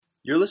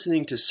You're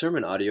listening to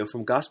sermon audio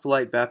from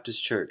Gospelite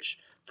Baptist Church.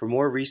 For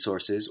more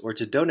resources or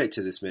to donate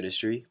to this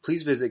ministry,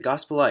 please visit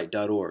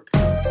gospelite.org.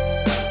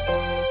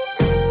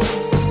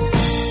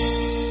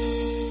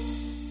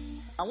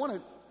 I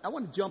want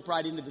to jump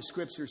right into the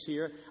scriptures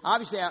here.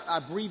 Obviously, I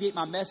abbreviate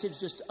my message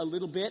just a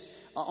little bit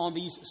on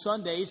these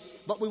Sundays,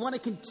 but we want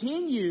to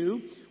continue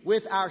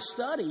with our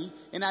study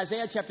in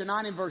Isaiah chapter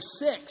 9 and verse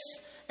 6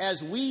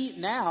 as we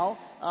now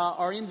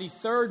are in the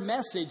third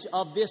message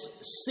of this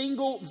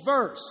single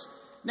verse.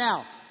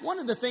 Now, one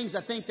of the things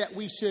I think that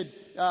we should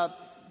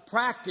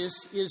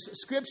practice is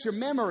scripture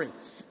memory.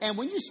 And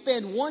when you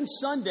spend one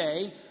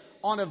Sunday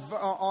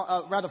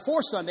rather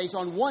 4 Sundays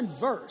on one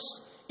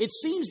verse, it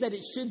seems that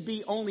it should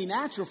be only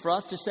natural for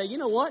us to say, you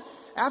know what?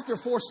 After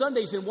 4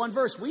 Sundays in one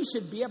verse, we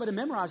should be able to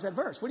memorize that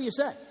verse. What do you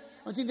say?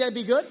 Don't you think that'd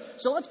be good?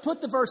 So let's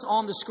put the verse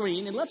on the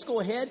screen and let's go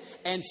ahead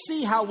and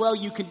see how well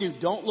you can do.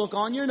 Don't look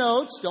on your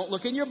notes. Don't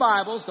look in your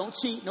Bibles. Don't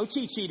cheat. No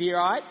cheat sheet here,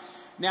 all right?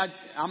 Now,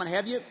 I'm going to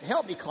have you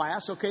help me,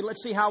 class. Okay,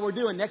 let's see how we're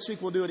doing. Next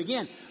week we'll do it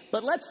again.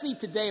 But let's see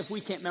today if we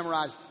can't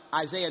memorize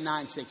Isaiah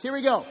 9:6. Here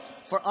we go.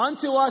 For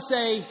unto us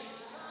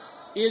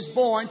is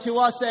born, to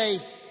us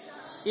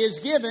is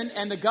given,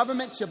 and the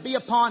government shall be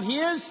upon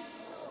his,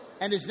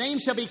 and his name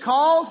shall be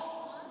called.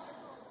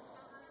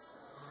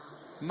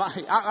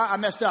 I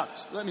messed up.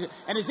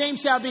 And his name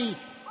shall be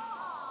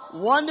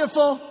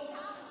Wonderful,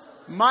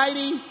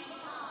 Mighty,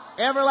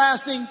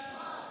 Everlasting,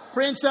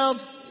 Prince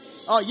of.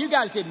 Oh, you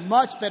guys did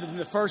much better than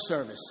the first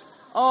service.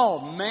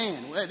 Oh,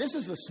 man. This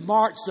is the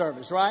smart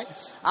service, right?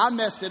 I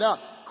messed it up.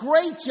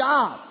 Great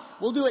job.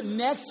 We'll do it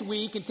next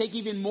week and take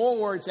even more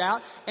words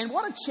out. And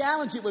what a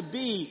challenge it would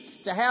be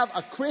to have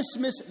a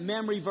Christmas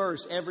memory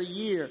verse every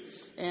year.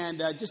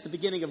 And just the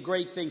beginning of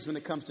great things when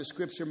it comes to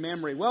scripture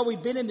memory. Well,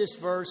 we've been in this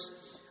verse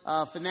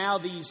for now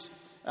these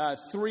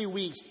 3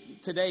 weeks.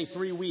 Today,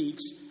 3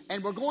 weeks.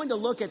 And we're going to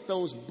look at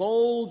those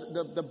bold,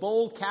 the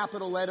bold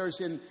capital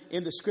letters in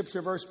the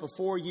scripture verse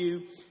before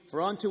you.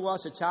 For unto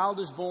us a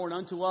child is born,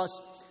 unto us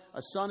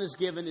a son is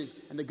given,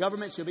 and the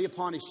government shall be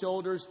upon his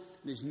shoulders,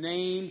 and his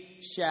name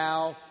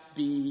shall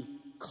be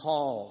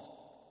called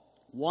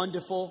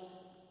Wonderful,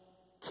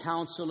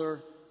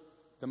 Counselor,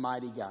 the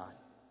Mighty God.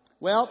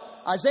 Well,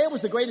 Isaiah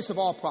was the greatest of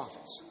all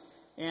prophets.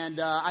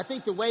 And I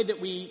think the way that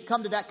we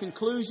come to that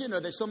conclusion,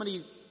 or there's so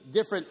many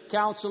different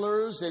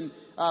counselors and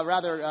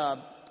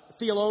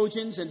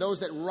theologians and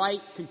those that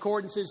write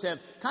concordances have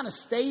kind of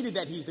stated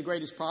that he's the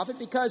greatest prophet,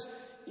 because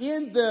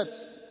in the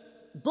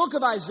book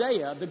of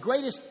Isaiah, the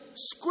greatest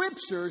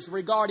scriptures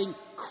regarding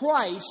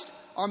Christ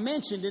are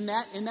mentioned in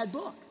that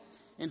book.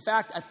 In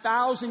fact,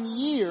 1,000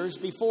 years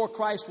before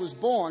Christ was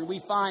born, we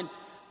find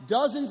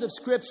dozens of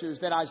scriptures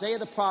that Isaiah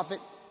the prophet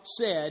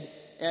said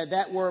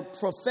that were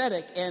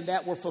prophetic and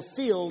that were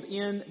fulfilled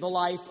in the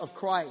life of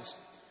Christ.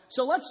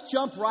 So let's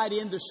jump right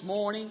in this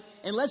morning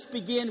and let's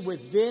begin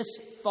with this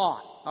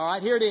thought. All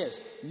right, here it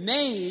is.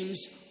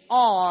 Names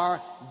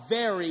are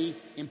very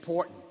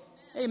important.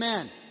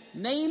 Amen.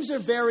 Names are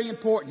very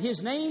important.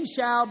 His name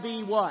shall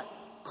be what?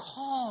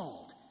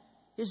 Called.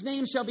 His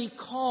name shall be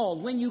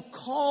called. When you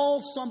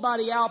call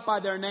somebody out by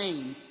their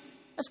name,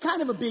 that's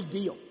kind of a big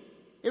deal.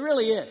 It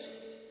really is.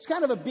 It's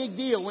kind of a big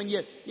deal when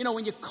you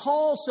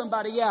call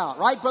somebody out.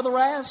 Right, Brother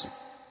Raz?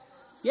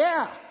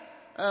 Yeah.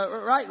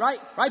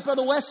 Right,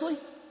 Brother Wesley?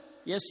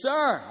 Yes, sir.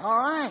 All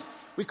right.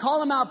 We call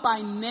them out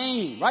by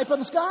name. Right,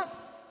 Brother Scott?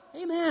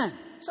 Amen.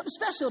 Something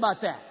special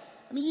about that.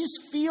 I mean, you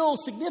just feel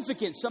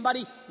significant.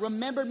 Somebody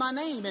remembered my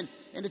name. And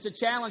it's a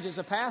challenge as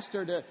a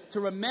pastor to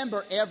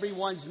remember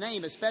everyone's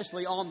name,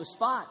 especially on the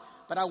spot.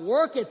 But I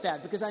work at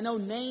that because I know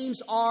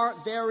names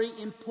are very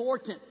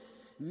important.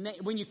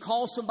 When you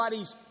call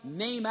somebody's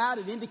name out,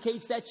 it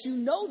indicates that you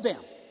know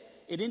them.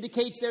 It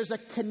indicates there's a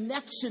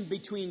connection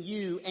between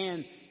you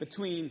and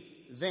between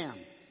them.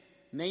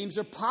 Names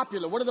are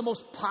popular. What are the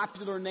most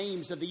popular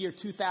names of the year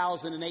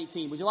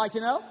 2018? Would you like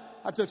to know?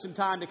 I took some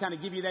time to kind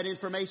of give you that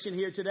information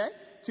here today.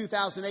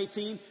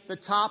 2018, the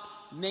top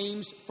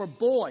names for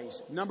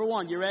boys. Number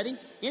 1, you ready?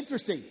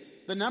 Interesting.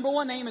 The number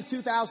 1 name in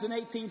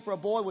 2018 for a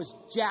boy was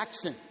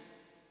Jackson.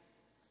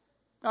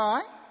 All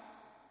right.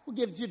 We'll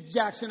give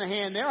Jackson a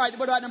hand there. All right.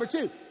 What about number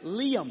 2?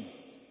 Liam.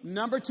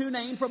 Number 2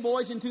 name for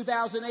boys in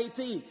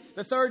 2018.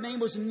 The third name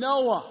was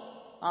Noah.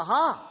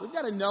 Aha. We've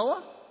got a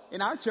Noah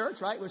in our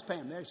church, right? Where's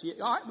Pam? There she is.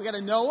 All right. We got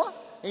a Noah.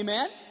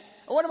 Amen.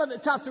 What about the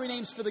top 3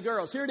 names for the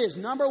girls? Here it is.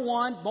 Number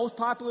 1, most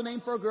popular name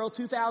for a girl,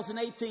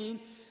 2018.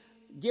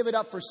 Give it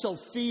up for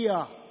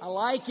Sophia. I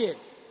like it.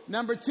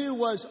 Number 2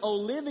 was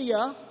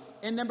Olivia.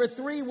 And number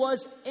 3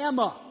 was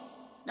Emma.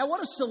 Now, what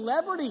are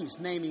celebrities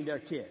naming their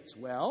kids?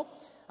 Well,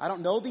 I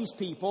don't know these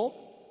people.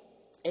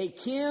 A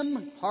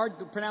Kim, hard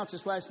to pronounce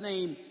his last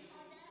name,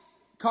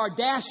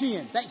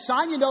 Kardashian.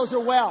 Sonia knows her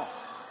well.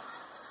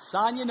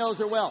 Sonia knows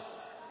her well.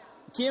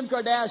 Kim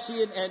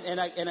Kardashian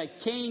and a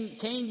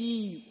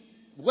Kanye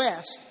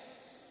West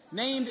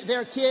named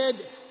their kid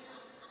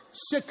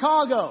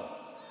Chicago.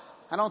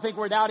 I don't think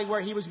we're doubting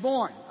where he was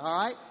born. All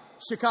right?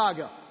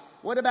 Chicago.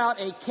 What about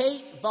a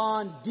Kate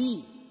Von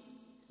D?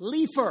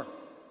 Leifer.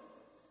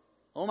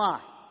 Oh my.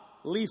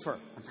 Leifer.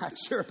 I'm not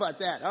sure about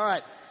that. All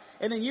right.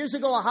 And then years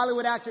ago, a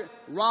Hollywood actor,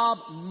 Rob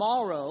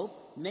Morrow,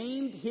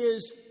 named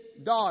his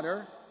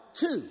daughter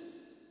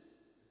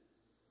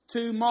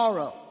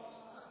Tomorrow.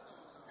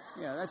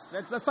 Yeah,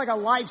 that's like a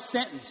life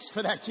sentence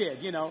for that kid,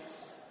 you know.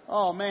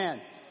 Oh, man.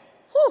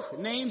 Whew,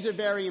 names are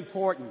very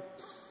important.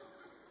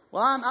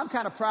 Well, I'm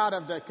kind of proud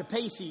of the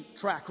Capacey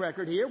track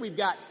record here. We've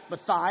got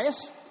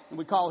Matthias, and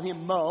we call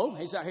him Mo.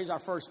 He's our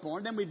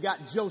firstborn. Then we've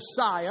got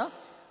Josiah,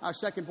 our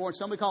secondborn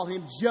son. We call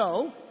him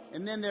Joe.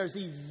 And then there's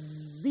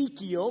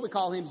Ezekiel. We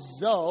call him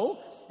Zoe.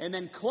 And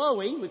then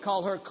Chloe, we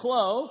call her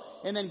Chloe.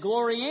 And then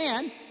Glory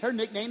Ann, her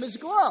nickname is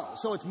Glow.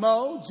 So it's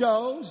Mo,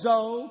 Joe,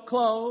 Zoe,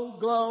 Chloe,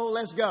 Glow,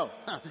 let's go.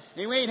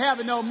 And we ain't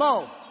having no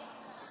Mo.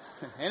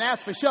 And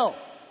that's for sure.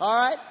 All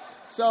right?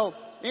 So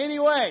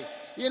anyway,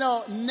 you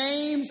know,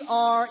 names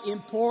are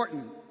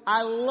important.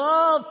 I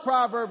love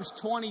Proverbs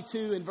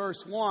 22 and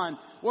verse 1,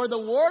 where the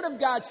Word of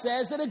God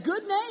says that a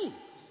good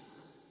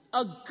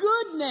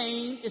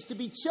name is to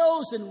be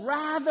chosen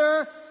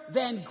rather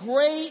than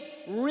great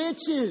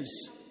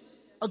riches.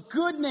 A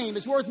good name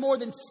is worth more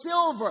than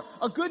silver.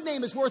 A good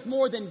name is worth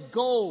more than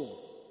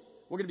gold.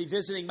 We're going to be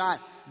visiting my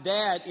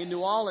dad in New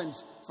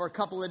Orleans for a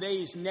couple of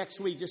days next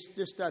week,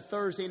 just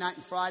Thursday night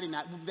and Friday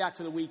night. We'll be back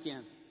for the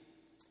weekend.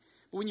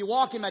 But when you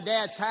walk in my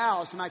dad's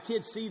house, and my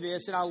kids see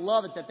this, and I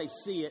love it that they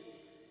see it,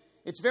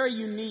 it's very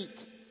unique.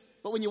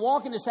 But when you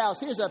walk in this house,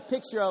 here's a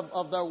picture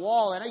of their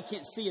wall. I know you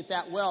can't see it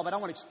that well, but I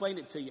want to explain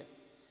it to you.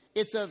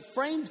 It's a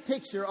framed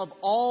picture of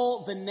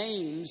all the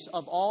names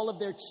of all of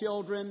their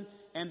children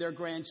and their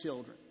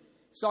grandchildren.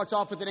 It starts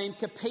off with the name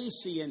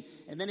Capacey,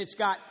 and then it's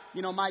got,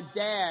 you know, my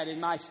dad and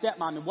my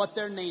stepmom and what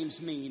their names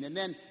mean, and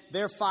then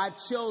their 5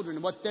 children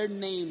and what their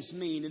names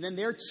mean, and then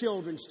their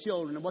children's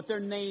children and what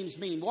their names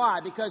mean. Why?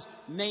 Because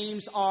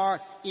names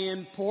are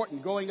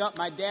important. Growing up,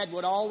 my dad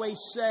would always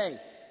say,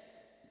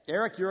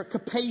 Eric, you're a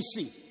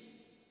Capacey.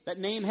 That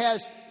name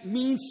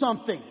means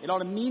something. It ought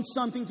to mean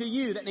something to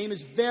you. That name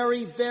is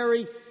very,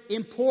 very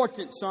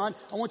important, son.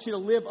 I want you to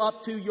live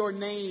up to your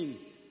name.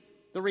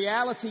 The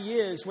reality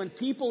is, when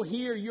people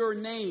hear your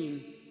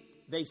name,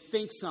 they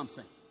think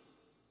something.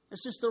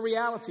 It's just the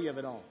reality of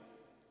it all.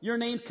 Your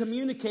name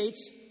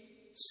communicates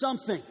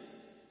something.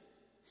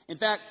 In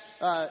fact,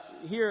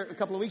 here a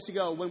couple of weeks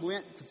ago, when we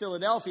went to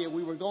Philadelphia,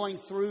 we were going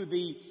through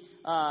the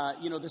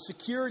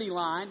security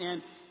line,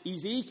 and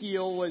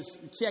Ezekiel was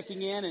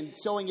checking in and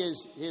showing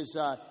his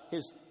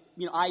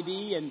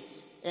ID,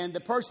 and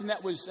the person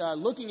that was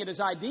looking at his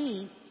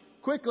ID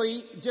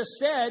quickly just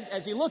said,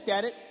 as he looked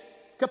at it,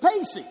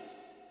 Capacey.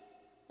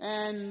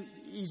 And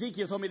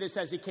Ezekiel told me this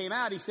as he came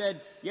out. He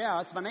said, yeah,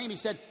 that's my name. He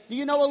said, do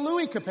you know a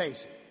Louis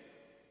Capacey?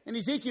 And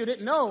Ezekiel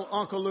didn't know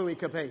Uncle Louis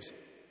Capacey.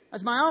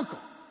 That's my uncle.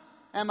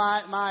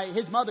 And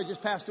his mother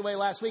just passed away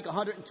last week,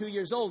 102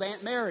 years old,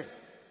 Aunt Mary.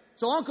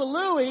 So Uncle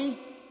Louis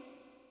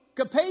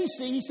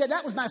Capacey, he said,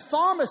 that was my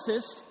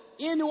pharmacist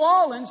in New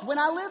Orleans when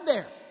I lived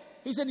there.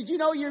 He said, did you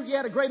know you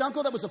had a great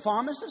uncle that was a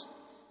pharmacist?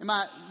 And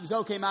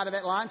Zoe came out of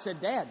that line and said,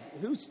 Dad,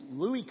 who's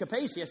Louis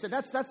Capacey? I said,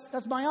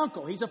 that's my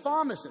uncle. He's a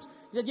pharmacist.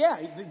 He said,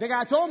 yeah, the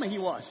guy told me he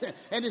was.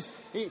 And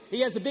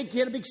he had a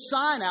big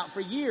sign out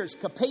for years,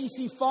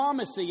 Capacey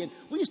Pharmacy. And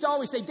we used to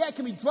always say, Dad,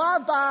 can we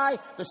drive by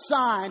the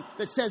sign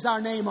that says our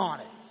name on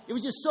it? It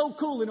was just so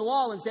cool in New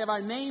Orleans to have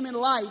our name in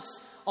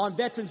lights on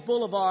Veterans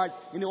Boulevard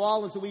in New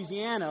Orleans,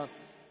 Louisiana,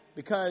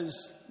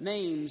 because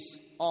names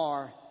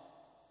are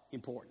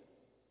important.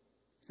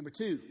 Number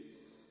 2.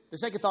 The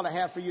second thought I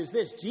have for you is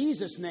this.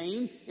 Jesus'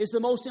 name is the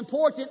most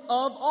important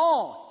of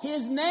all.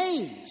 His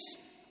names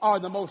are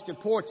the most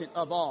important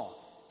of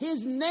all.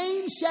 His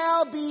name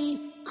shall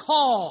be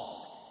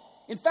called.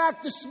 In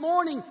fact, this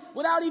morning,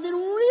 without even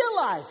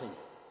realizing it,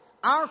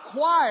 our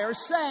choir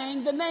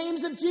sang the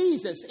names of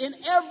Jesus. In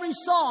every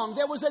song,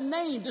 there was a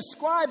name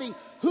describing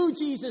who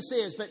Jesus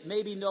is, but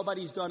maybe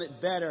nobody's done it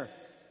better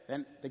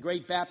than the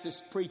great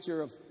Baptist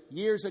preacher of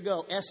years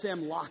ago,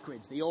 S.M.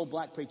 Lockridge, the old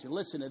black preacher.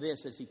 Listen to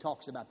this as he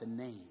talks about the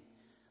name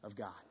of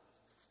God.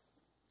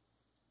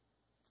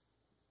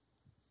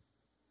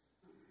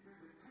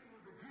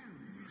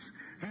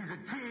 He's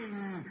a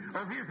king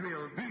of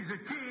Israel. He's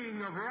a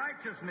king of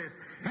righteousness.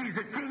 He's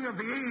a king of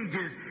the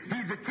ages.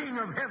 He's a king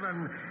of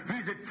heaven.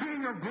 He's a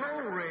king of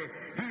glory.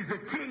 He's a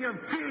king of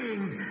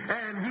kings.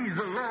 And he's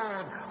the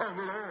Lord of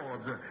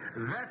lords.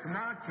 That's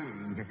my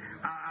king.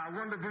 I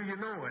wonder, do you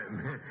know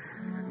him?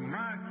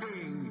 My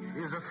king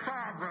is a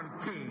sovereign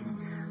king.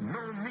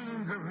 No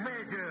means of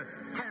measure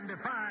can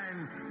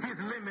define his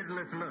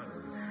limitless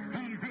love.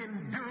 He's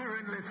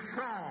enduringly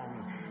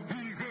strong.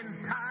 He's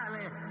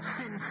entirely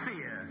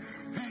sincere.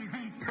 He's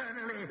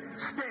eternally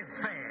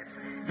steadfast.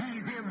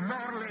 He's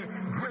immortally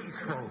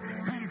graceful.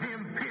 He's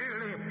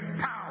imperially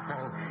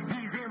powerful.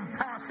 He's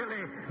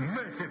impartially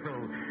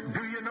merciful.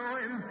 Do you know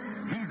him?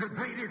 He's the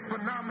greatest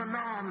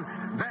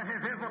phenomenon that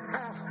has ever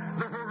crossed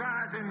the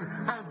horizon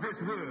of this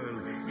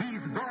world.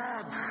 He's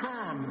God's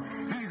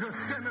Son. He's a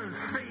sinner's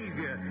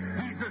Savior.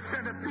 He's the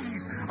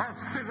centerpiece of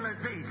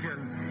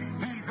civilization.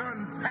 He's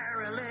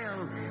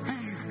unparalleled.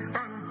 He's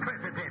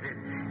unprecedented.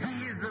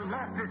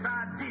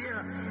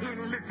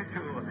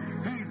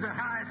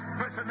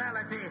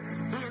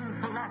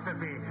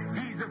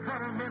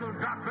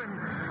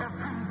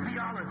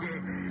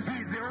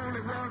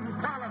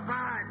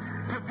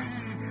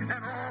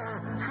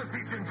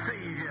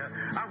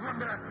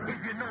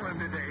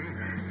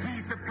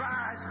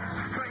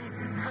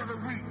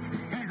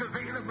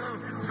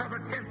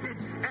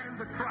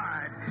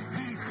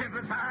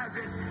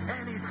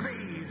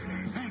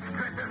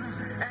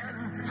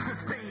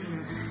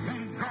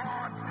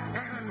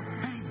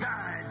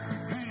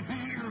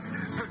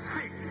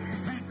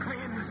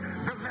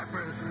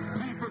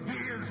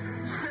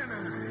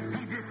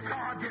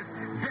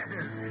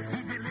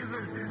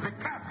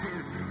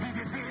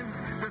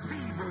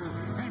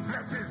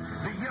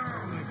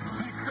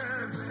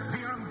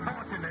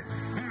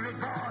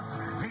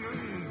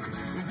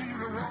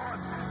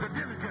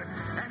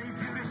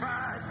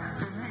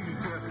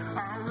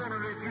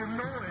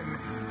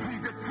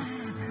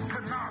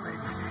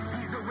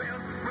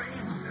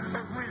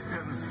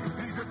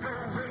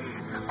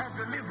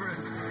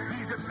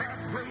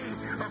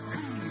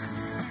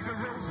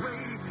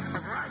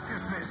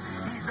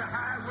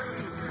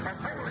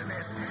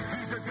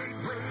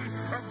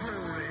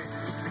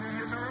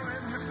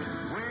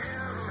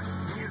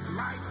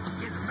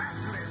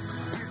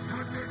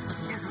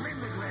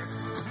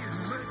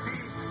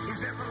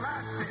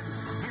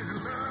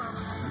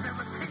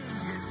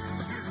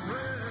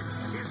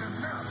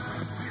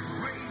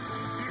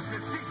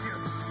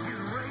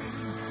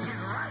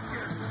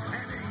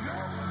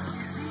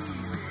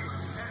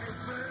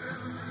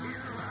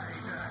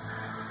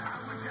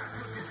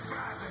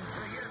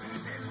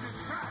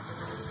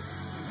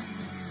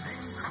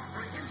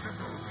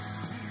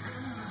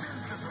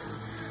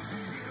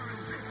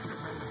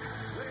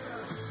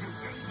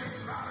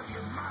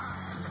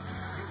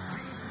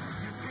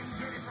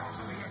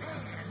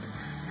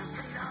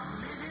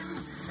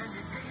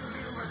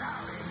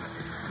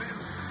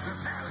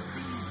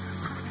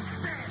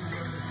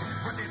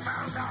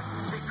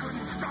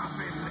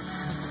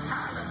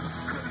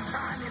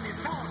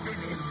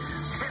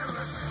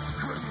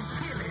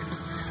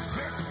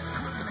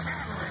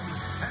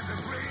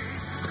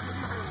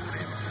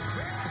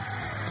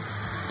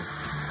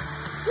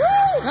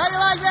 How you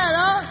like that,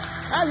 huh?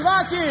 That's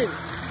my King.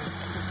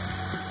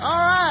 All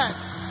right.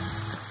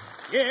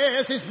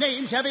 Yes, his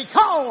name shall be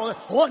called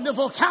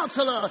Wonderful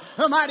Counselor,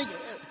 Almighty.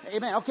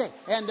 Amen. Okay.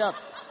 And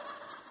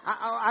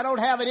I don't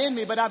have it in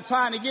me, but I'm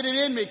trying to get it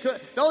in me.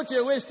 Don't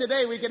you wish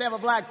today we could have a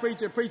black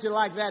preacher preaching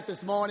like that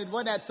this morning?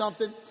 Wasn't that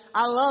something?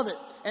 I love it.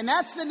 And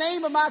that's the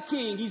name of my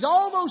King. He's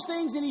all those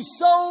things and he's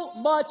so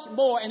much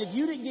more. And if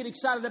you didn't get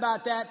excited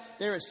about that,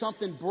 there is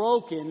something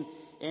broken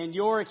in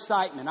your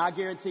excitement. I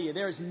guarantee you.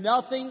 There is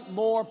nothing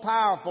more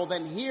powerful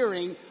than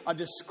hearing a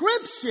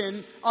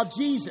description of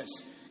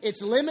Jesus.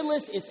 It's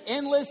limitless. It's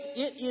endless.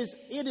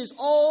 It is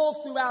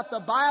all throughout the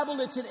Bible.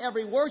 It's in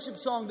every worship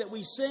song that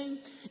we sing.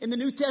 In the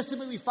New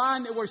Testament, we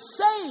find that we're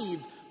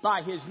saved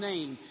by his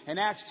name. In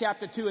Acts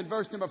chapter 2 and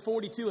verse number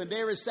 42, and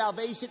there is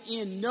salvation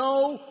in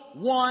no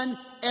one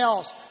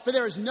else. For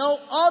there is no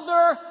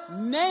other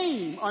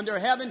name under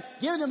heaven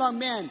given among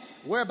men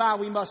whereby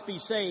we must be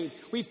saved.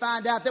 We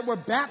find out that we're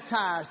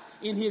baptized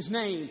in his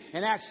name.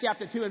 In Acts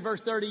chapter 2 and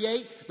verse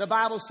 38, the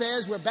Bible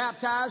says we're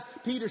baptized.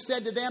 Peter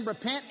said to them,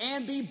 repent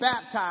and be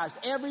baptized,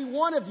 every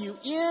one of you,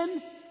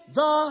 in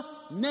the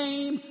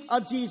name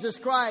of Jesus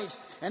Christ.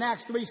 In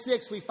Acts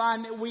 3:6, we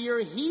find that we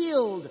are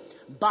healed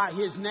by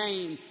his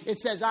name. It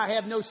says, I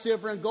have no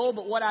silver and gold,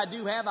 but what I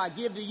do have, I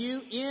give to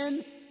you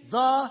in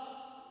the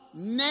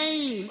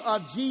name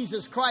of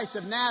Jesus Christ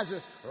of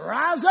Nazareth.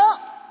 Rise up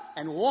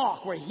and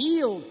walk. We're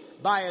healed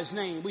by his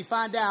name. We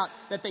find out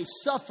that they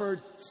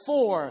suffered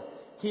for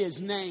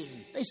his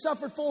name. They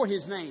suffered for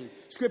his name.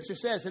 Scripture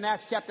says in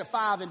Acts chapter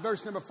 5 and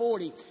verse number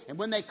 40, and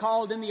when they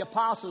called in the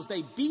apostles,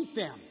 they beat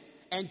them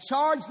and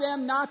charged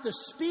them not to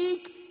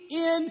speak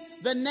in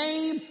the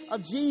name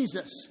of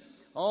Jesus.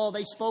 Oh,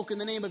 they spoke in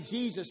the name of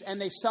Jesus and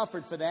they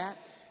suffered for that.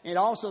 It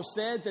also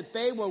said that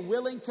they were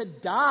willing to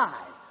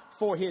die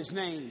for his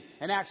name.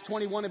 In Acts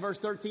 21 and verse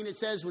 13 it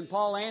says, when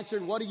Paul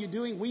answered, what are you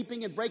doing,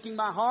 weeping and breaking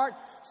my heart?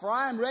 For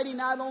I am ready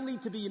not only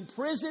to be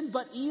imprisoned,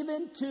 but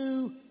even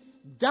to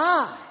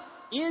die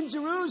in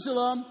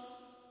Jerusalem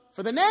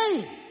for the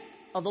name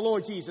of the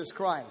Lord Jesus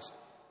Christ.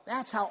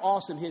 That's how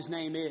awesome his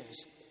name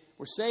is.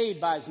 We're saved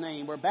by his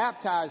name. We're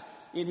baptized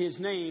in his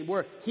name.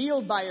 We're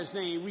healed by his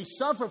name. We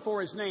suffer for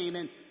his name.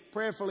 And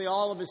prayerfully,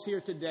 all of us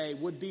here today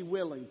would be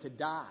willing to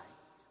die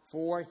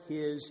for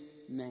his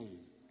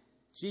name.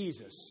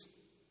 Jesus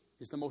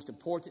is the most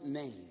important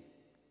name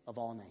of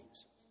all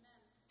names.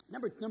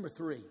 Number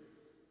three,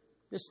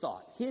 this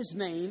thought. His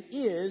name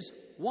is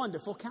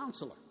Wonderful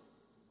Counselor.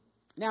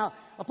 Now,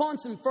 upon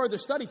some further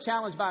study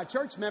challenged by a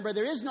church member,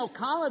 there is no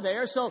comma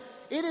there, so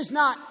it is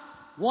not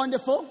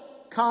wonderful,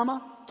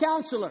 comma,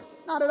 counselor.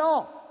 Not at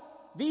all.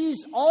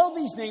 All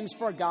these names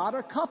for God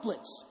are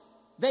couplets.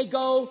 They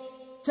go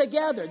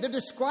together. They're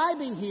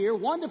describing here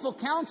wonderful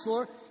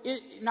counselor.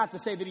 Not to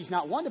say that he's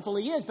not wonderful,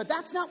 he is, but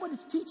that's not what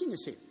it's teaching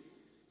us here.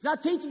 It's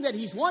not teaching that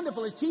he's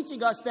wonderful. It's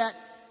teaching us that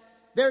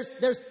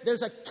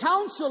there's a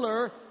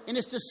counselor, and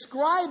it's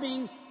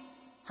describing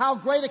how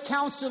great a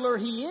counselor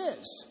he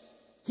is.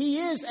 He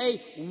is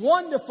a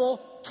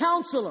wonderful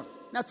counselor.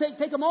 Now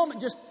take a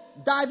moment, just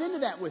dive into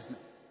that with me.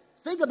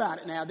 Think about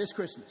it now this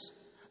Christmas.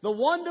 The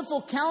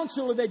wonderful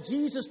counselor that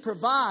Jesus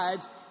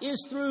provides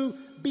is through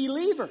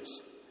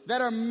believers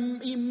that are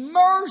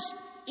immersed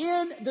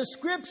in the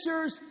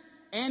Scriptures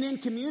and in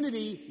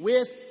community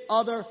with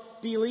other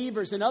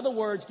believers. In other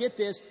words, get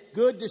this,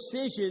 good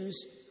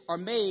decisions are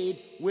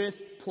made with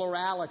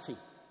plurality.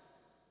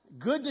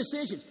 Good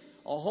decisions.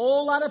 A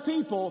whole lot of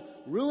people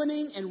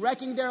ruining and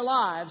wrecking their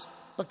lives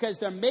because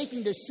they're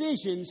making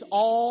decisions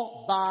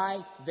all by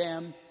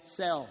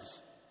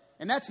themselves.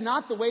 And that's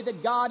not the way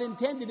that God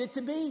intended it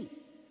to be.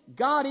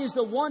 God is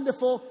the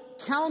wonderful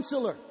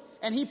counselor,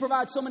 and he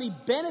provides so many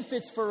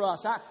benefits for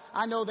us.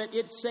 I know that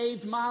it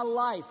saved my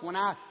life when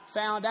I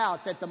found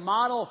out that the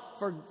model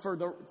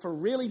for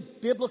really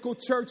biblical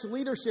church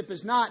leadership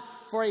is not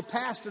for a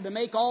pastor to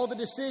make all the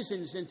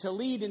decisions and to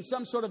lead in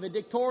some sort of a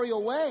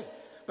dictatorial way,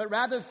 but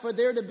rather for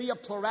there to be a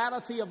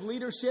plurality of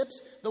leaderships.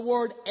 The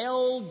word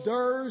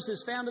elders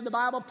is found in the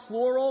Bible,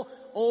 plural,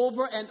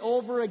 over and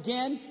over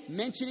again,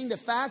 mentioning the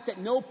fact that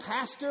no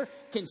pastor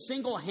can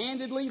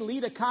single-handedly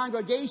lead a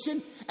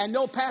congregation, and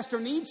no pastor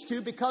needs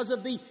to because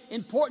of the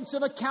importance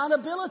of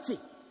accountability.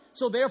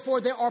 So therefore,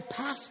 there are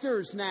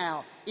pastors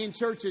now in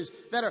churches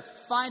that are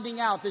finding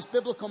out this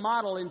biblical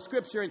model in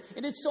Scripture.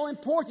 And it's so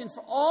important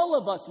for all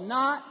of us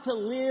not to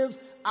live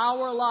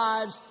our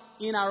lives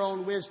in our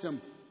own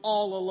wisdom,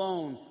 all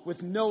alone,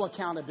 with no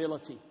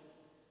accountability.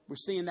 We're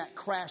seeing that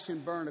crash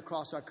and burn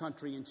across our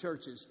country in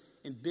churches,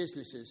 in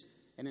businesses,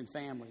 and in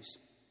families.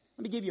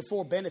 Let me give you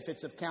 4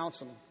 benefits of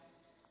counseling.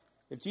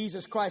 If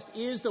Jesus Christ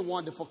is the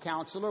wonderful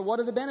counselor, what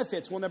are the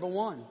benefits? Well, number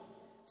 1,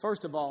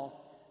 first of all,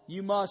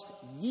 you must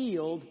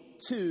yield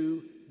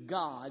to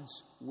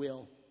God's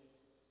will.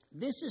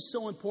 This is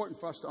so important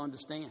for us to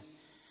understand.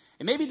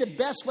 And maybe the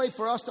best way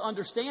for us to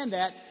understand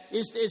that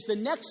is the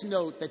next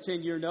note that's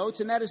in your notes,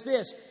 and that is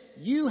this.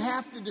 You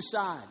have to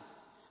decide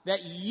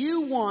that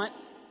you want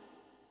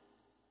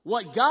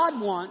what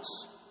God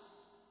wants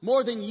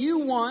more than you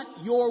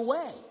want your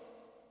way.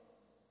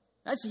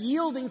 That's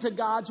yielding to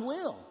God's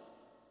will.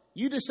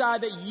 You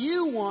decide that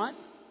you want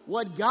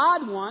what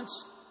God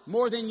wants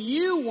more than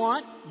you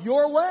want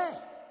your way.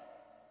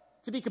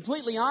 To be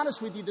completely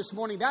honest with you this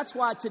morning, that's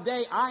why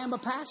today I am a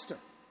pastor.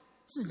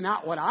 This is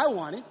not what I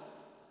wanted.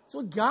 It's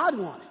what God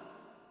wanted.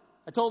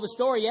 I told the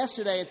story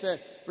yesterday at the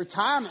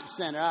retirement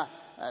center.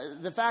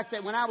 The fact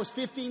that when I was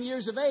 15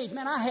 years of age,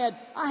 man, I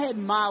had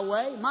my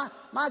way.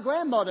 My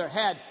grandmother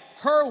had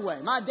her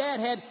way. My dad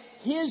had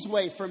his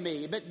way for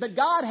me. But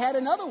God had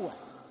another way.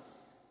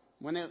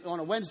 On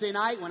a Wednesday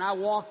night, when I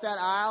walked that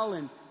aisle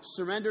and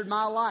surrendered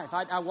my life,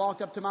 I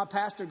walked up to my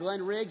pastor,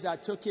 Glenn Riggs. I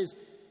took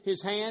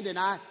his hand and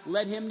I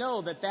let him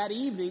know that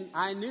evening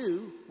I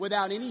knew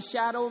without any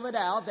shadow of a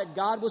doubt that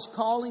God was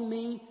calling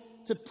me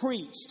to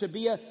preach, to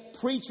be a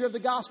preacher of the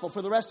gospel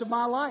for the rest of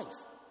my life.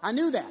 I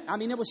knew that. I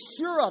mean, I was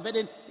sure of it,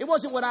 and it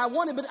wasn't what I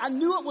wanted, but I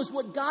knew it was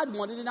what God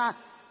wanted. And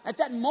at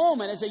that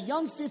moment, as a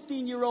young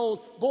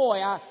 15-year-old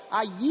boy,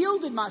 I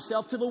yielded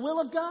myself to the will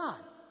of God.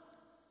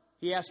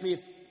 He asked me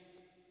if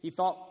he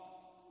thought,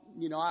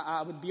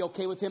 I would be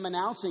okay with him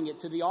announcing it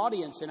to the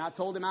audience, and I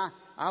told him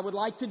I would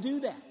like to do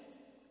that.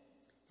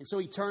 And so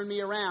he turned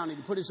me around, and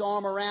he put his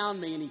arm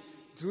around me, and he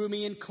drew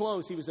me in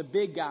close. He was a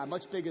big guy,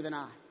 much bigger than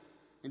I.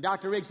 And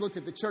Dr. Riggs looked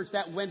at the church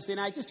that Wednesday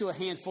night, just to a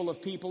handful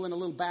of people in a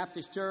little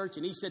Baptist church,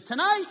 and he said,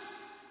 "Tonight,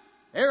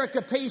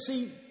 Erica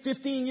Pacey,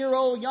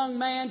 15-year-old young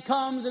man,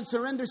 comes and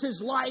surrenders his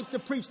life to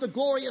preach the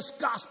glorious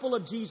gospel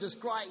of Jesus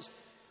Christ,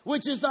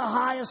 which is the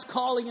highest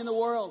calling in the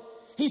world."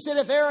 He said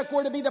if Eric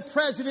were to be the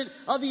president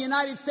of the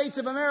United States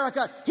of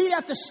America, he'd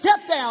have to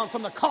step down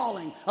from the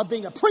calling of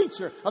being a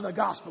preacher of the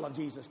gospel of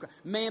Jesus Christ.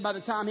 Man, by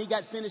the time he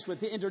got finished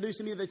with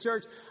introducing me to the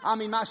church,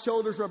 my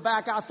shoulders were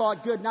back. I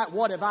thought, good night,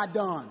 what have I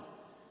done?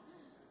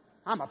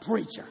 I'm a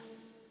preacher.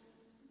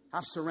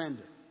 I've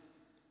surrendered.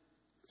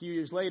 A few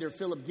years later,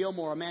 Philip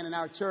Gilmore, a man in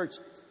our church,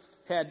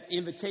 had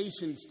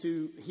invitations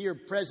to hear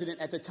President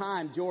at the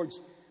time, George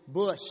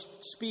Bush,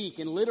 speak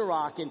in Little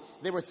Rock. And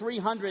there were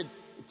 300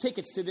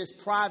 tickets to this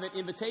private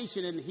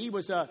invitation. And he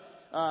was a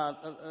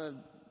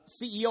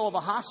CEO of a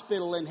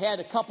hospital and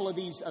had a couple of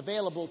these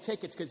available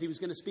tickets because he was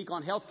going to speak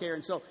on health care.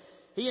 And so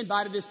he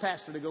invited his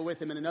pastor to go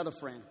with him and another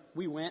friend.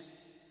 We went.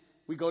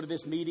 We go to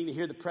this meeting to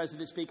hear the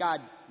president speak.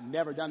 I'd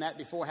never done that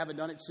before, haven't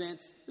done it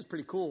since. It was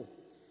pretty cool.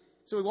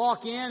 So we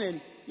walk in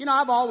and,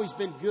 I've always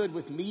been good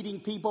with meeting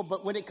people,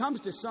 but when it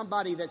comes to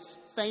somebody that's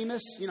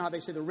famous, how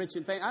they say the rich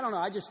and famous, I don't know,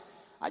 I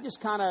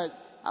just kind of,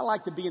 I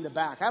like to be in the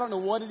back. I don't know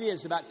what it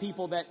is about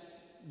people that,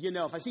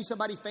 if I see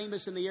somebody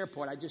famous in the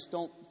airport, I just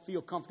don't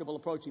feel comfortable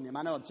approaching them.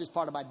 I know it's just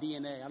part of my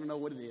DNA. I don't know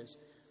what it is.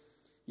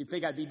 You'd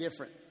think I'd be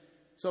different.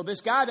 So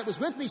this guy that was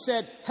with me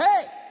said,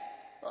 "Hey,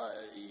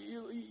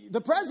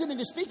 the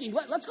president is speaking.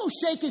 Let's go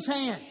shake his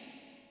hand."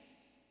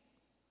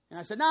 And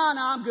I said, no,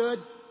 I'm good.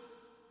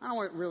 I don't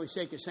want to really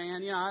shake his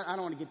hand. I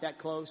don't want to get that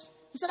close.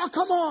 He said, "Oh,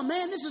 come on,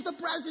 man. This is the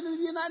president of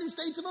the United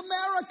States of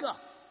America."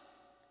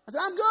 I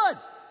said, "I'm good."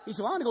 He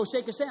said, "Well, I want to go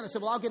shake his hand." I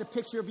said, "Well, I'll get a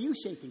picture of you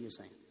shaking his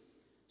hand."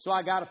 So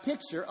I got a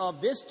picture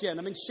of this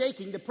gentleman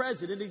shaking the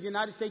president of the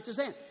United States'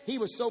 hand. He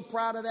was so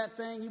proud of that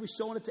thing. He was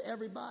showing it to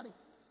everybody.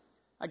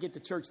 I get to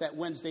church that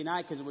Wednesday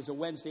night because it was a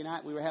Wednesday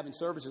night. We were having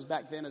services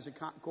back then as a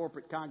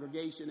corporate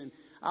congregation. And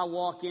I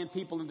walk in.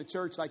 People in the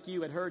church like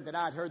you had heard that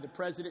I'd heard the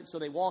president. So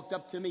they walked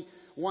up to me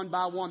one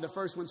by one. The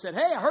first one said,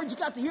 "Hey, I heard you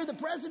got to hear the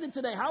president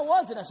today. How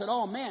was it?" I said,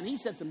 "Oh, man, he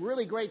said some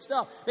really great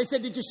stuff." They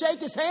said, "Did you shake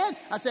his hand?"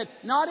 I said,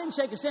 "No, I didn't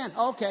shake his hand."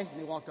 "Oh, okay." And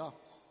they walked off.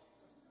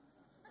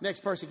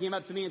 Next person came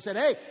up to me and said,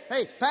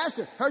 Hey,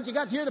 pastor, heard you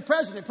got to hear the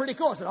president. Pretty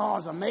cool." I said, "Oh,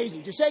 it's amazing.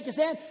 Did you shake his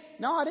hand?"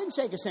 "No, I didn't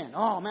shake his hand."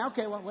 "Oh, man,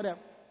 okay, well, whatever."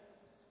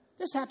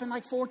 This happened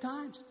like 4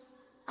 times.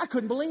 I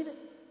couldn't believe it.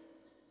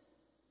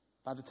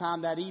 By the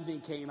time that evening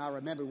came, I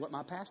remembered what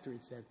my pastor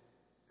had said.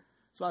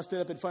 So I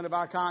stood up in front of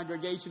our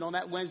congregation on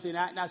that Wednesday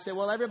night and I said,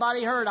 "Well,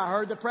 everybody heard. I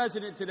heard the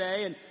president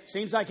today, and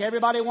seems like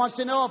everybody wants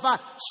to know if I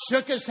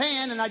shook his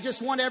hand, and I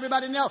just want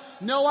everybody to know,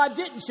 no, I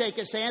didn't shake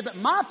his hand. But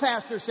my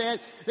pastor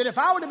said that if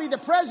I were to be the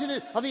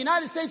president of the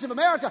United States of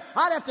America,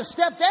 I'd have to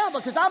step down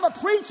because I'm a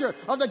preacher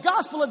of the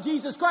gospel of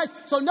Jesus Christ.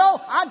 So no,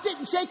 I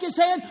didn't shake his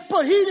hand,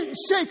 but he didn't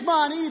shake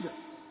mine either."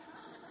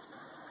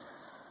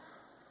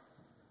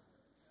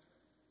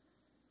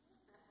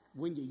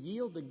 When you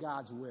yield to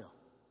God's will,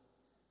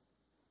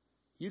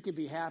 you can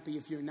be happy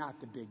if you're not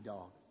the big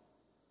dog,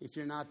 if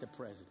you're not the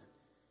president.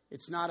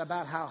 It's not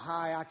about how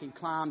high I can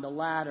climb the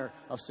ladder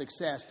of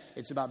success.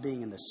 It's about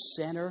being in the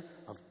center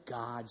of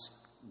God's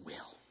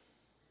will.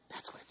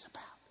 That's what it's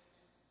about.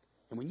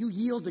 And when you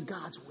yield to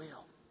God's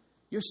will,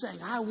 you're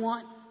saying, I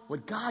want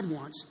what God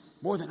wants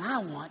more than I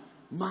want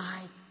my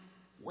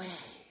way.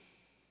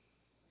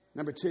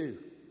 Number 2,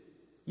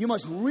 you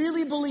must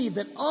really believe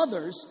that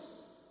others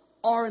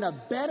are in a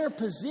better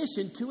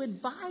position to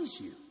advise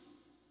you.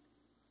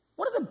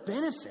 What are the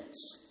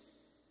benefits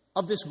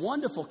of this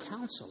wonderful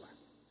counselor?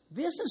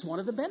 This is one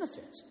of the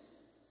benefits.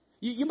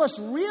 You must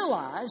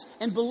realize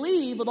and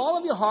believe with all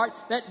of your heart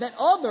that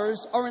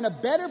others are in a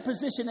better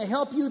position to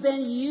help you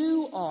than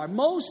you are.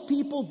 Most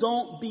people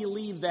don't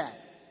believe that.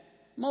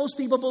 Most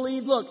people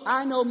believe, look,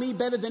 I know me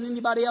better than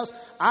anybody else.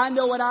 I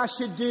know what I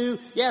should do.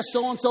 Yes,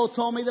 so-and-so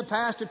told me, the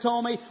pastor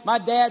told me, my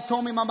dad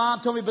told me, my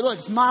mom told me, but look,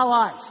 it's my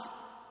life.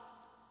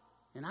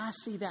 And I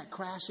see that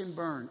crash and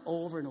burn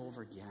over and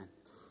over again.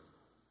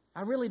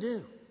 I really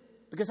do.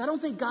 Because I don't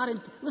think God...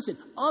 Listen,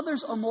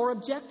 others are more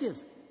objective.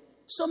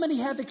 So many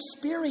have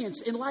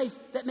experience in life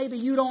that maybe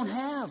you don't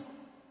have.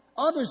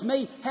 Others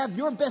may have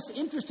your best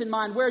interest in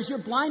mind, whereas you're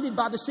blinded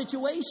by the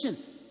situation.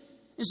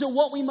 And so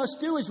what we must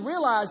do is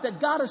realize that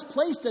God has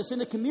placed us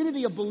in a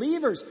community of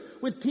believers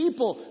with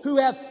people who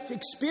have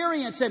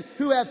experience and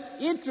who have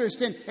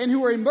interest and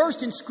who are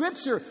immersed in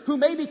Scripture, who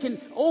maybe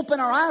can open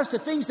our eyes to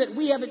things that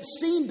we haven't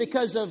seen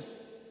because of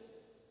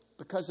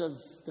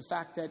the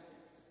fact that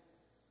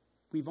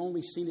we've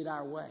only seen it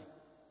our way.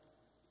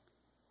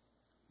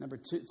 Number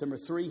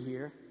 3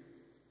 here,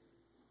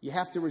 you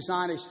have to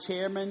resign as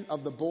chairman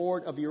of the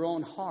board of your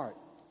own heart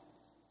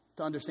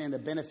to understand the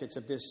benefits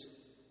of this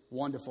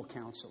wonderful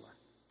counselor.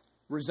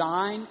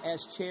 Resign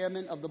as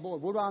chairman of the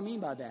board. What do I mean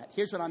by that?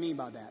 Here's what I mean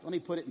by that. Let me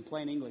put it in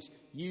plain English.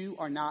 You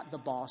are not the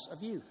boss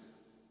of you.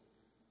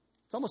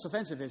 It's almost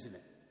offensive, isn't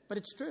it? But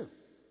it's true.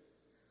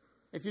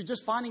 If you're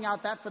just finding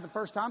out that for the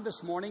first time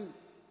this morning,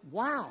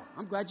 wow,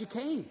 I'm glad you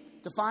came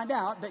to find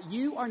out that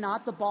you are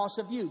not the boss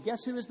of you.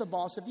 Guess who is the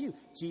boss of you?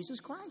 Jesus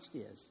Christ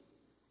is.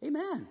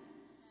 Amen.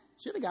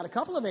 Should have got a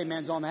couple of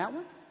amens on that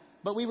one.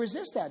 But we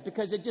resist that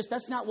because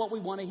that's not what we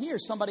want to hear.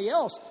 Somebody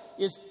else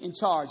is in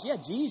charge. Yeah,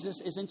 Jesus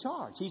is in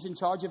charge. He's in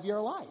charge of your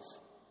life.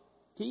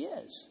 He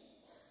is.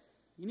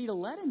 You need to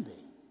let him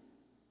be.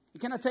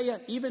 And can I tell you,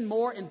 even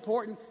more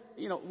important,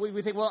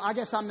 we think, well, I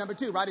guess I'm number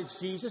 2, right? It's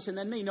Jesus and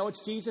then me. No,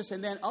 it's Jesus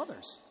and then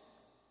others.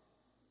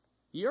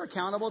 You're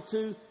accountable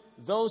to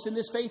those in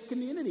this faith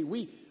community.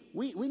 We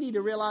need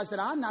to realize that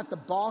I'm not the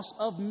boss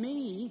of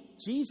me.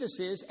 Jesus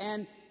is,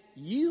 and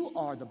you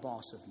are the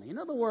boss of me. In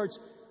other words,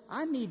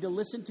 I need to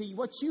listen to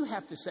what you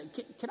have to say.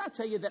 Can I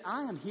tell you that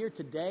I am here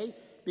today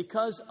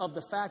because of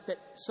the fact that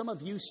some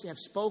of you have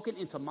spoken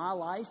into my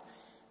life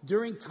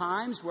during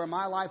times where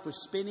my life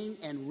was spinning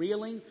and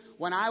reeling,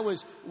 when I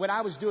was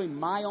doing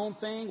my own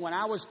thing, when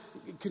I was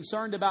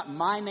concerned about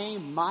my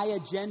name, my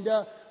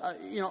agenda.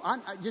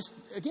 I'm just,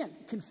 again,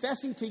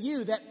 confessing to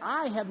you that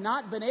I have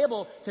not been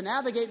able to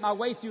navigate my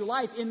way through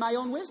life in my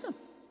own wisdom.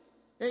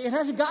 It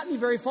hasn't gotten me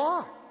very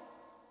far.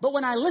 But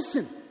when I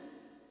listen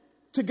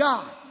to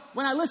God,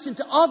 when I listen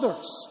to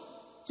others,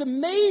 it's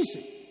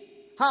amazing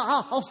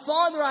how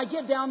farther I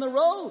get down the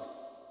road.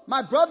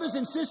 My brothers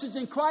and sisters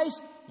in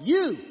Christ,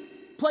 you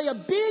play a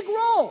big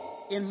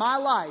role in my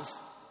life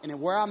and in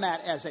where I'm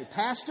at as a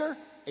pastor,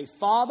 a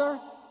father,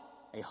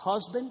 a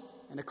husband,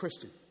 and a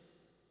Christian.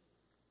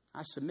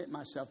 I submit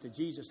myself to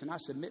Jesus and I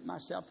submit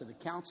myself to the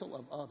counsel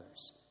of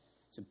others.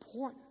 It's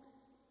important.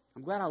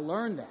 I'm glad I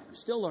learned that. I'm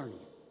still learning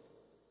it.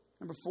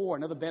 Number 4,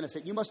 another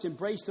benefit. You must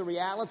embrace the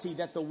reality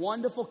that the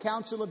wonderful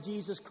counsel of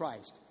Jesus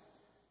Christ.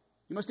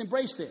 You must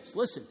embrace this.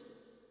 Listen,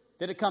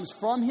 that it comes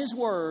from His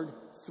Word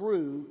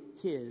through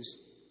His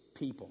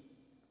people.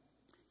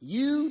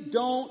 You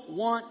don't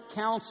want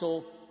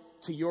counsel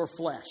to your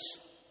flesh.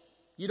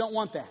 You don't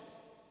want that.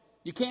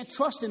 You can't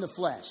trust in the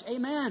flesh.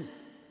 Amen.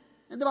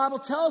 And the Bible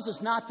tells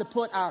us not to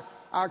put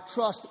our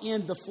trust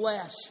in the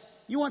flesh.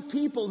 You want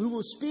people who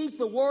will speak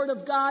the Word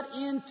of God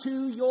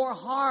into your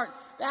heart.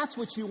 That's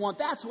what you want.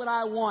 That's what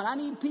I want. I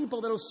need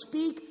people that will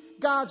speak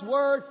God's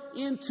Word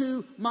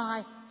into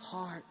my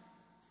heart.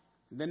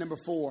 And then number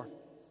 4,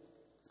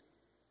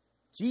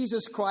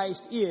 Jesus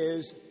Christ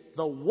is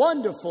the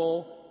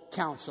wonderful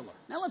Counselor.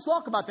 Now let's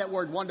talk about that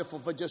word wonderful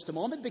for just a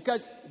moment,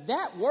 because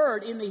that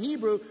word in the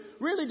Hebrew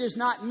really does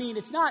not mean,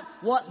 it's not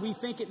what we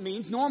think it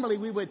means. Normally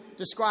we would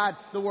describe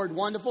the word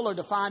wonderful or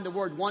define the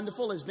word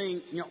wonderful as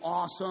being,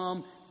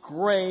 awesome,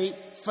 great,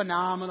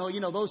 phenomenal,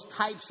 those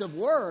types of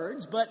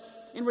words. But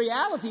in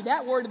reality,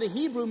 that word in the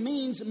Hebrew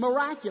means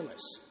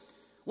miraculous,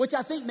 which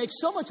I think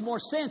makes so much more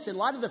sense in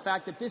light of the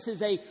fact that this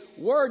is a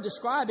word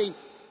describing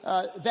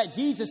that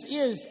Jesus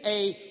is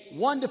a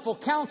wonderful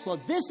counselor.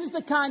 This is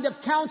the kind of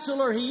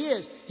counselor He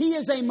is. He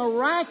is a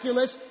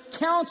miraculous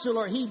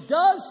counselor. He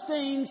does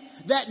things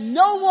that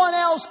no one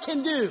else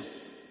can do.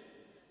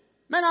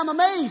 Man, I'm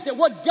amazed at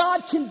what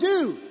God can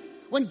do.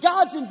 When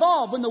God's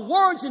involved, when the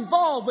Word's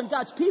involved, when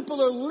God's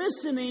people are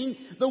listening,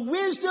 the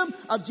wisdom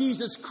of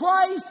Jesus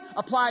Christ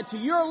applied to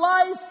your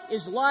life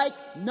is like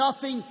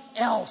nothing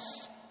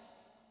else.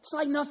 It's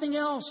like nothing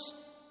else.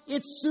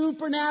 It's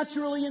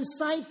supernaturally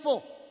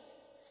insightful.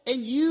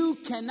 And you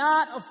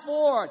cannot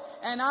afford,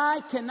 and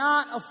I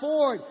cannot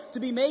afford, to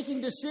be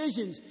making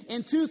decisions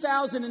in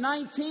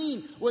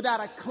 2019 without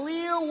a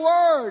clear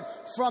word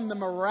from the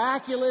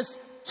miraculous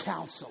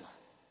Counselor.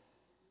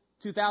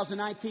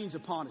 2019 is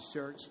upon us,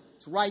 church.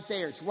 It's right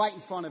there. It's right in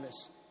front of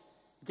us.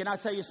 Can I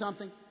tell you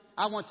something?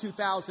 I want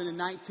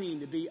 2019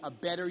 to be a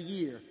better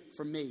year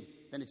for me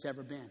than it's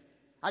ever been.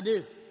 I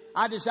do.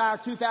 I desire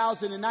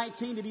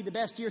 2019 to be the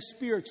best year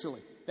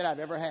spiritually that I've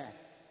ever had.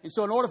 And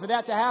so in order for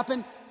that to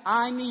happen,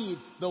 I need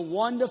the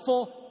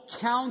wonderful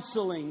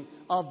counseling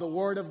of the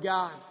Word of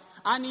God.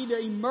 I need to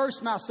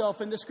immerse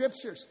myself in the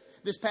Scriptures.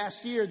 This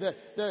past year,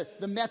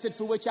 the method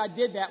for which I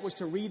did that was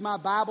to read my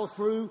Bible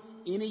through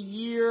in a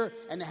year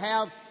and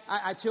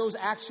I chose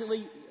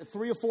actually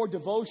 3 or 4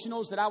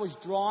 devotionals that I was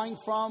drawing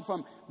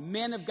from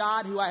men of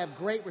God who I have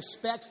great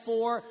respect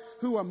for,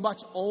 who are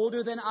much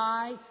older than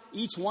I.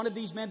 Each one of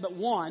these men, but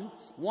one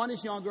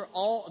is younger.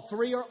 All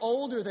 3 are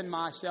older than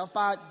myself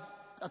by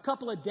a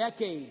couple of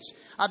decades.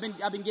 I've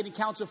been getting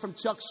counsel from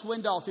Chuck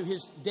Swindoll through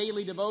his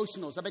daily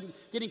devotionals. I've been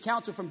getting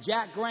counsel from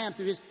Jack Graham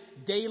through his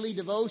daily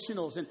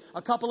devotionals, and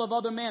a couple of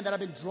other men that I've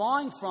been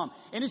drawing from.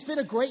 And it's been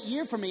a great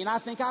year for me, and I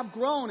think I've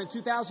grown. And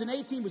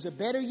 2018 was a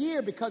better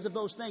year because of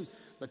those things.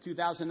 But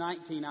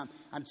 2019,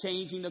 I'm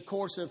changing the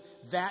course of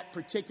that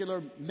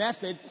particular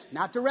method,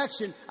 not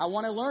direction. I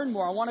want to learn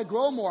more. I want to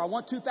grow more. I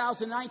want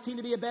 2019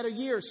 to be a better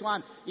year, so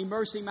I'm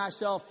immersing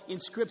myself in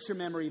Scripture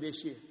memory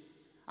this year.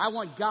 I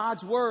want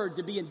God's Word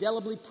to be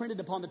indelibly printed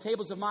upon the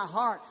tables of my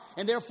heart.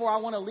 And therefore, I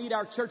want to lead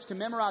our church to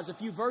memorize a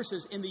few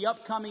verses in the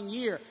upcoming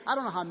year. I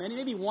don't know how many,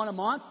 maybe 1 a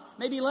month,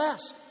 maybe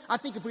less. I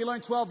think if we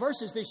learned 12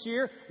 verses this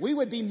year, we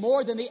would be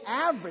more than the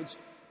average.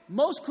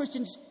 Most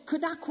Christians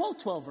could not quote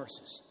 12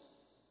 verses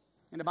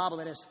in a Bible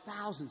that has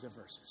thousands of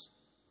verses.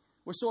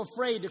 We're so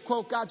afraid to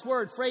quote God's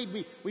Word, afraid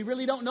we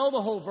really don't know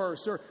the whole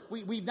verse, or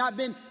we've not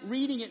been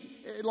reading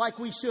it like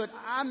we should.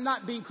 I'm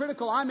not being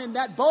critical. I'm in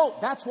that boat.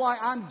 That's why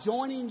I'm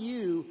joining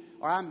you,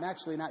 or I'm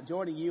actually not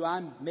joining you.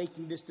 I'm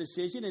making this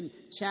decision and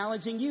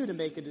challenging you to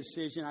make a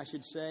decision, I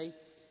should say.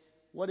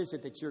 What is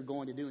it that you're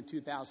going to do in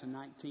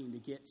 2019 to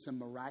get some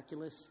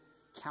miraculous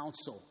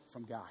counsel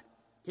from God?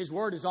 His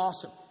Word is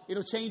awesome.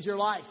 It'll change your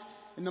life.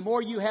 And the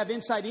more you have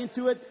insight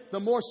into it, the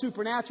more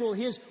supernatural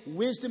His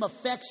wisdom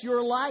affects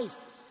your life.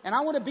 And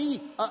I want to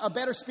be a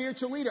better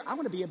spiritual leader. I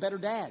want to be a better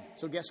dad.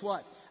 So guess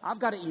what? I've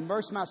got to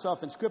immerse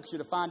myself in Scripture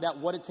to find out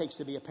what it takes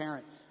to be a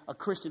parent, a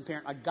Christian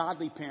parent, a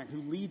godly parent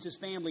who leads his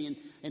family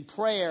in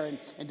prayer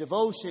and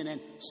devotion and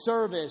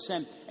service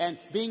and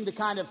being the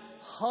kind of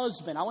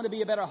husband. I want to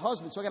be a better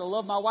husband, so I got to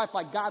love my wife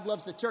like God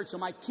loves the church, so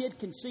my kid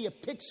can see a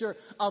picture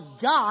of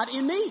God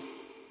in me.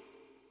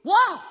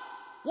 Wow!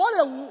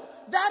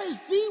 That is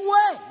the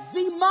way,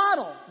 the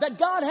model that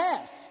God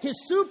has. His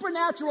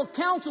supernatural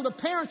counsel to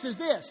parents is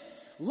this: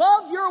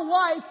 love your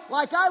wife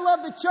like I love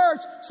the church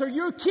so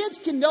your kids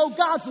can know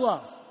God's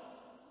love.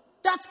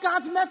 That's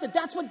God's method.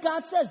 That's what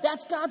God says.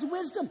 That's God's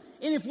wisdom.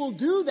 And if we'll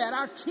do that,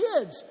 our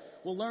kids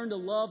will learn to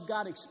love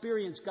God,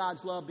 experience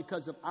God's love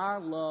because of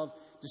our love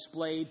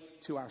displayed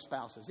to our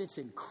spouses. It's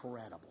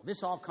incredible.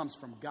 This all comes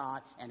from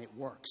God, and it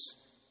works.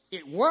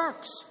 It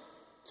works.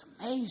 It's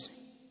amazing.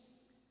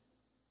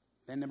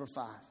 Then number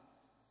 5.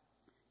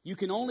 You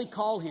can only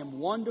call Him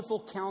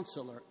Wonderful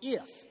Counselor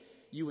if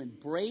you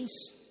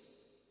embrace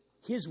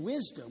His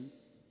wisdom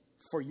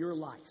for your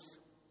life.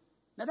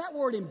 Now that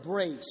word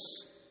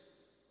embrace,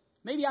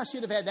 maybe I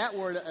should have had that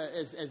word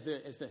as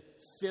the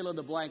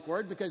fill-in-the-blank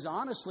word, because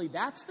honestly,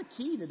 that's the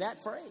key to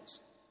that phrase.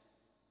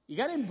 You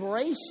got to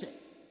embrace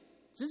it.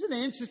 Isn't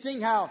it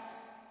interesting how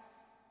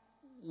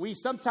we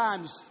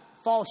sometimes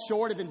fall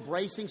short of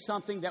embracing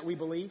something that we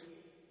believe?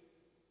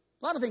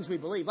 A lot of things we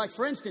believe. Like,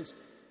 for instance,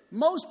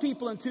 most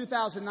people in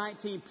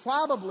 2019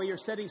 probably are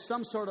setting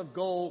some sort of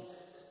goal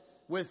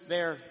with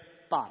their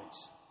bodies.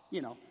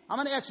 You know, I'm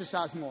going to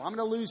exercise more. I'm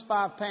going to lose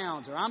 5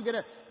 pounds, or I'm going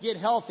to get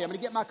healthy. I'm going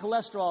to get my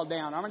cholesterol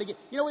down. I'm going to get,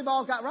 we've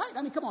all got, right?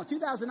 I mean, come on,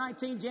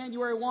 2019,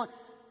 January 1,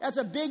 that's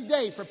a big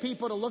day for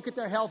people to look at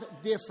their health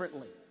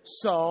differently.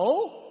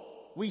 So,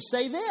 we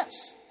say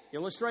this,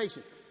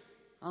 illustration,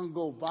 I'm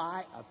going to go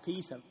buy a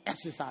piece of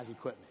exercise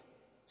equipment.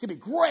 It's going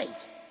to be great.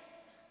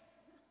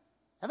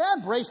 Have I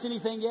embraced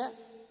anything yet?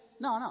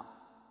 No.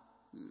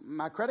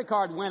 My credit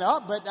card went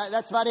up, but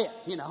that's about it,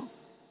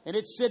 And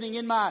it's sitting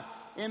in my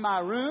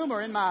room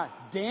or in my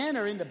den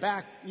or in the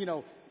back,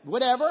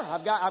 whatever.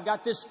 I've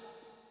got this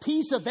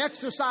piece of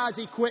exercise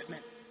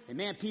equipment. And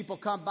man, people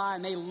come by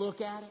and they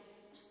look at it.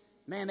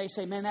 Man, they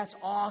say, man, that's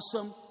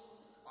awesome.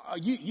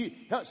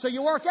 So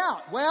you work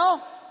out.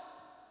 Well,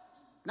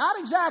 not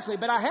exactly,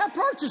 but I have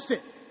purchased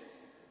it.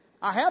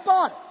 I have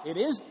bought it.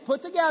 It is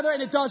put together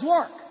and it does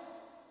work.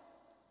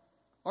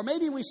 Or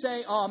maybe we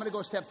say, I'm going to go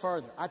a step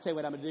further. I'll tell you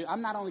what I'm going to do.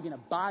 I'm not only going to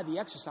buy the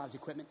exercise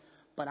equipment,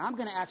 but I'm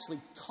going to actually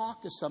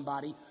talk to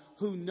somebody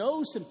who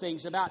knows some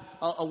things about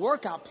a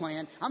workout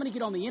plan. I'm going to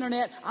get on the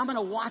internet. I'm going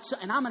to watch it,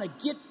 and I'm going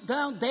to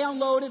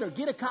download it or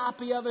get a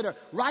copy of it or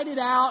write it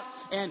out,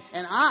 and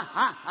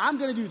I'm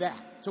going to do that.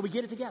 So we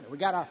get it together. We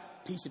got our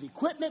piece of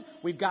equipment.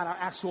 We've got our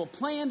actual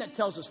plan that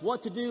tells us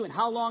what to do and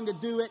how long to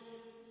do it.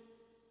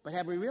 But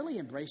have we really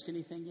embraced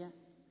anything yet?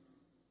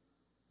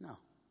 No.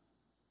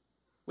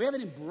 We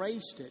haven't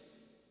embraced it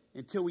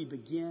until we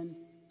begin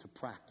to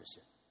practice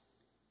it.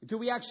 Until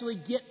we actually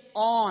get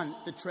on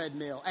the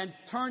treadmill and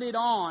turn it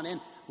on and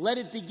let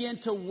it begin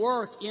to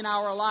work in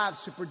our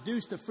lives to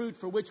produce the fruit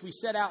for which we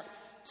set out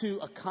to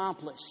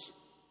accomplish.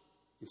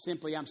 And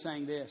simply, I'm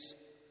saying this.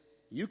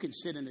 You can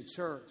sit in a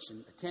church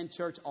and attend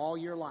church all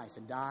your life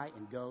and die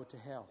and go to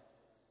hell.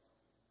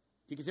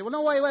 You can say, well,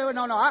 no, wait,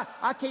 no,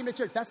 I came to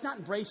church. That's not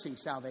embracing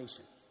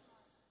salvation.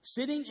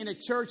 Sitting in a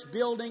church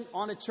building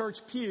on a church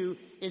pew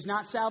is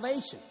not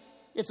salvation.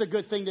 It's a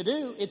good thing to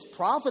do. It's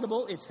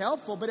profitable. It's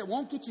helpful, but it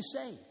won't get you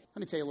saved. Let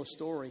me tell you a little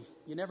story.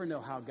 You never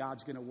know how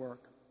God's going to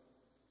work.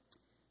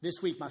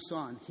 This week, my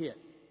son hit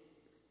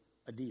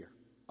a deer,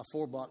 a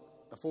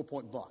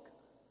 4-point buck.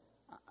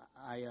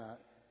 I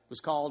was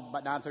called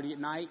about 9:30 at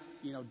night.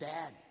 You know,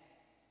 Dad,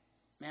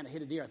 man, I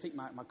hit a deer. I think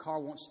my car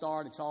won't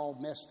start. It's all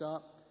messed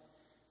up.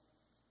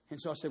 And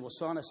so I said, well,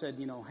 son, I said,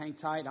 you know, hang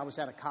tight. I was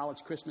at a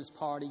college Christmas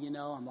party, you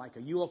know. I'm like,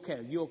 are you okay?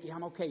 Are you okay?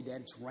 I'm okay,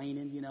 Dad. It's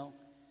raining, you know.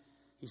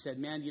 He said,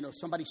 man, you know,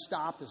 somebody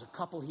stopped. There's a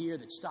couple here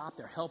that stopped.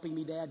 They're helping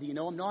me, Dad. Do you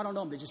know them? No, I don't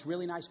know them. They're just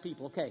really nice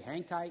people. Okay,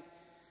 hang tight.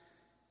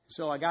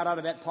 So I got out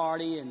of that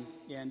party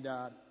and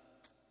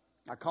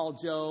I called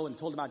Joe and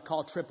told him I'd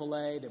call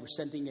AAA. They were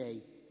sending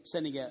a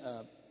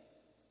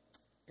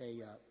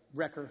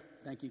wrecker.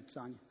 Thank you,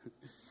 Sonia.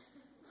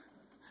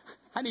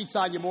 I need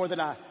Sonia more than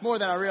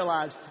I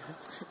realized.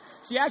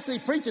 She actually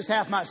preaches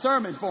half my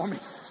sermon for me.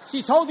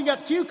 She's holding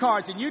up cue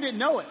cards and you didn't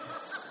know it.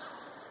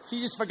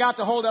 She just forgot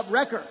to hold up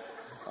wrecker.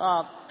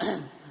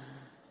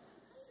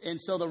 And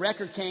so the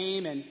wrecker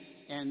came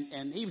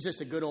and he was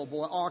just a good old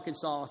boy,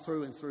 Arkansas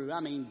through and through. I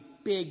mean,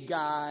 big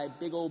guy,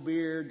 big old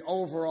beard,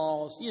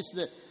 overalls. Just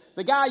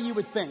the guy you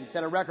would think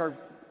that a wrecker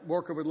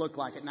worker would look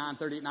like at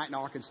 9:30 at night in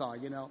Arkansas,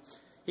 you know.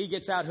 He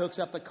gets out, hooks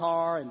up the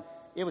car, and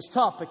it was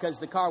tough because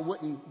the car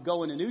wouldn't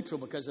go into neutral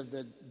because of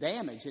the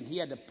damage, and he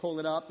had to pull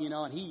it up, you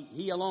know, and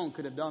he alone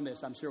could have done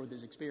this, I'm sure, with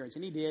his experience,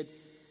 and he did.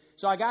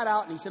 So I got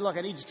out, and he said, look,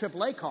 I need your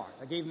AAA card.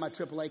 I gave him my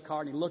AAA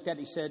card, and he looked at it,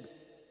 and he said,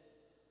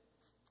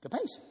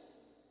 Capacey,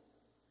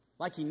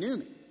 like he knew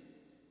me.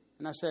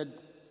 And I said,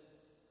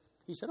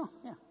 he said, oh,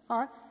 yeah, all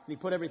right. And he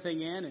put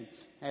everything in, and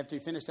after he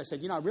finished, I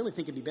said, you know, I really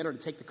think it'd be better to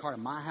take the car to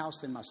my house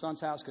than my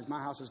son's house because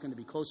my house is going to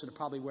be closer to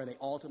probably where they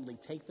ultimately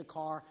take the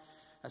car.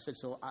 I said,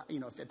 so, you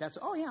know, if that's,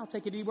 oh, yeah, I'll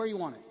take it anywhere you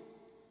want it.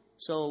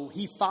 So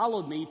he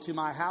followed me to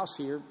my house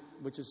here,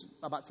 which is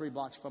about 3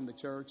 blocks from the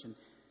church, and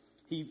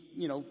he,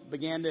 you know,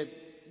 began to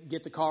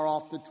get the car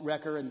off the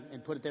wrecker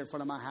and put it there in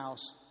front of my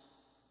house.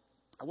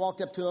 I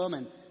walked up to him,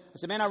 and I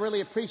said, man, I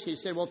really appreciate it.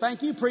 He said, well,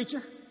 thank you,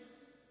 preacher.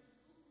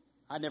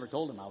 I never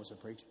told him I was a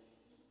preacher.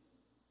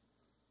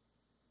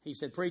 He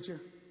said,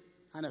 preacher,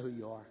 I know who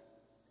you are.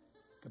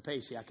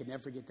 Capacey, I could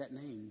never forget that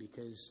name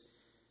because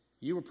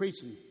you were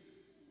preaching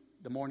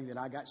the morning that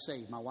I got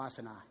saved, my wife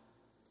and I.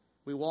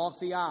 We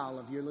walked the aisle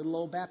of your little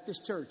old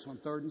Baptist church on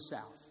 3rd and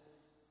South.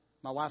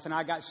 My wife and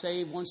I got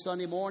saved one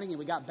Sunday morning, and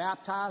we got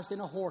baptized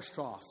in a horse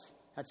trough.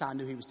 That's how I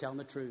knew he was telling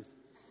the truth.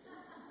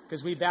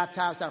 Because we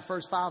baptized our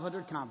first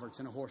 500 converts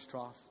in a horse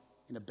trough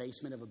in the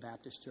basement of a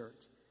Baptist church.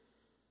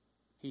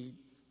 He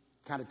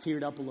kind of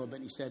teared up a little bit,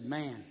 and he said,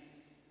 man,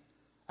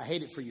 I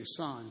hate it for your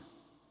son,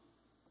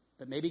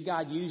 but maybe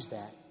God used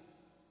that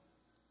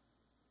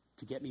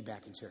to get me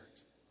back in church.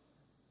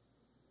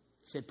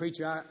 He said,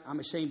 preacher, I'm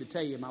ashamed to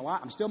tell you, my wife,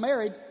 I'm still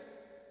married.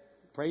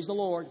 Praise the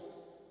Lord.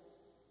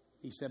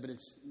 He said, but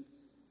it's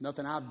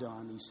nothing I've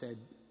done. He said,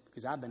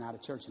 because I've been out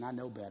of church and I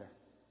know better.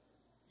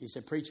 He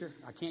said, preacher,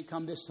 I can't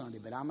come this Sunday,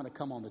 but I'm going to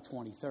come on the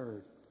 23rd.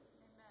 Amen.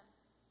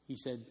 He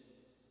said,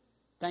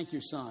 thank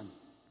your son.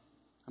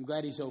 I'm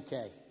glad he's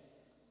okay.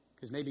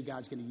 Because maybe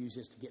God's going to use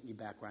this to get me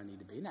back where I need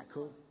to be. Isn't that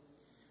cool?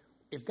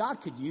 If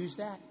God could use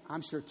that,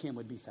 I'm sure Kim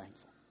would be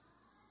thankful.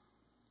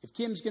 If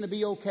Kim's going to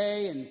be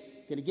okay and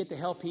going to get the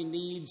help he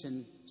needs,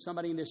 and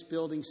somebody in this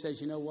building says,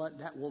 you know what,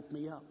 that woke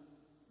me up.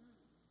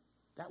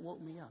 That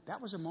woke me up.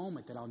 That was a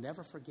moment that I'll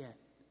never forget.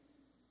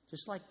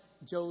 Just like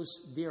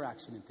Joe's deer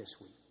accident this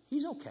week.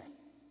 He's okay.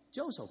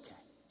 Joe's okay.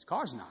 His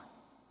car's not.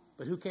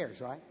 But who cares,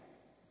 right?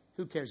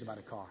 Who cares about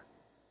a car?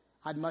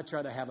 I'd much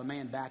rather have a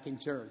man back in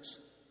church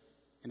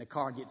and the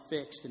car get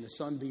fixed and the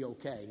son be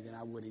okay than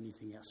I would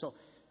anything else. So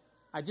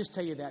I just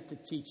tell you that to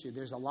teach you.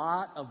 There's a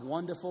lot of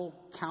wonderful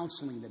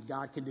counseling that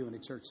God can do in a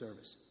church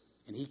service.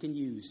 And he can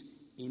use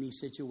any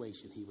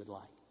situation he would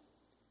like.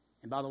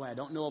 And by the way, I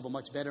don't know of a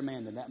much better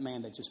man than that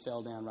man that just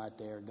fell down right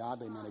there. A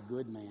godly man, a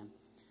good man,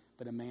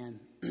 but a man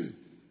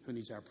who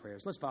needs our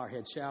prayers. Let's bow our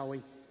heads, shall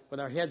we? With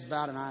our heads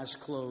bowed and eyes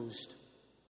closed.